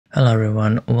Hello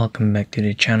everyone, welcome back to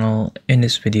the channel. In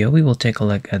this video, we will take a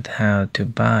look at how to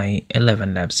buy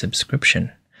Elevenlabs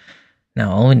subscription.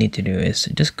 Now all we need to do is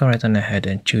just go right on ahead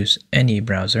and choose any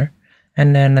browser,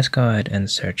 and then let's go ahead and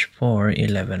search for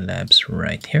Elevenlabs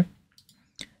right here.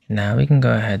 Now we can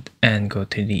go ahead and go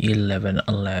to the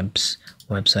Elevenlabs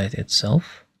website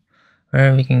itself,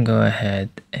 where we can go ahead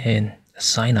and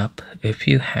sign up if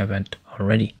you haven't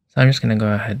already. So I'm just gonna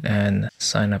go ahead and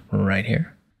sign up right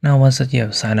here. Now once that you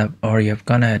have signed up or you have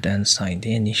gone ahead and signed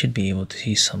in, you should be able to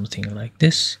see something like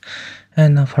this.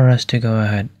 And now for us to go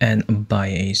ahead and buy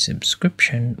a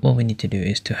subscription, what we need to do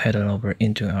is to head on over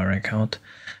into our account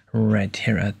right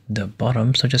here at the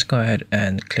bottom. So just go ahead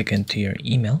and click into your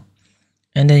email,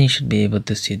 and then you should be able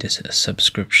to see this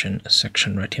subscription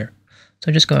section right here.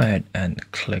 So just go ahead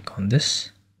and click on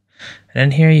this. And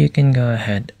then here you can go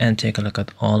ahead and take a look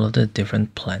at all of the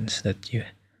different plans that you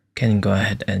can go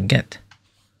ahead and get.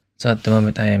 So at the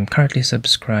moment I am currently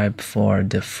subscribed for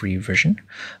the free version,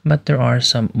 but there are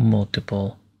some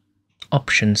multiple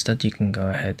options that you can go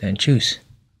ahead and choose.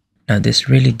 Now this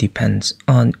really depends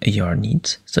on your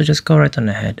needs, so just go right on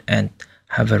ahead and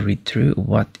have a read through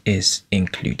what is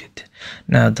included.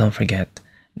 Now don't forget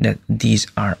that these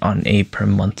are on a per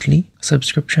monthly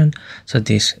subscription, so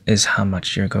this is how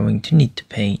much you're going to need to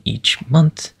pay each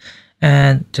month,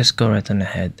 and just go right on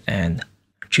ahead and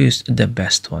choose the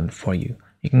best one for you.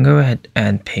 You can go ahead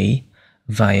and pay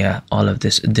via all of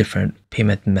these different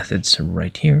payment methods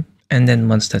right here. And then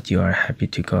once that you are happy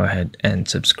to go ahead and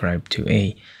subscribe to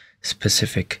a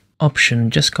specific option,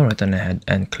 just go right on ahead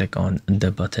and click on the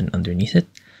button underneath it.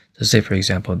 So say for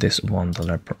example, this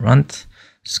 $1 per month,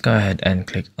 just go ahead and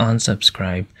click on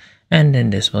subscribe. And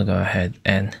then this will go ahead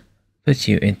and put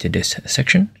you into this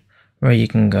section where you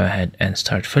can go ahead and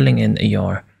start filling in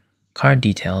your card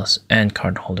details and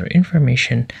cardholder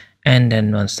information. And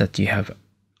then once that you have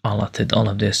allotted all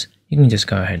of this, you can just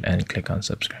go ahead and click on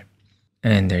subscribe.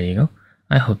 And there you go.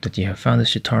 I hope that you have found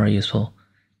this tutorial useful.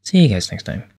 See you guys next time.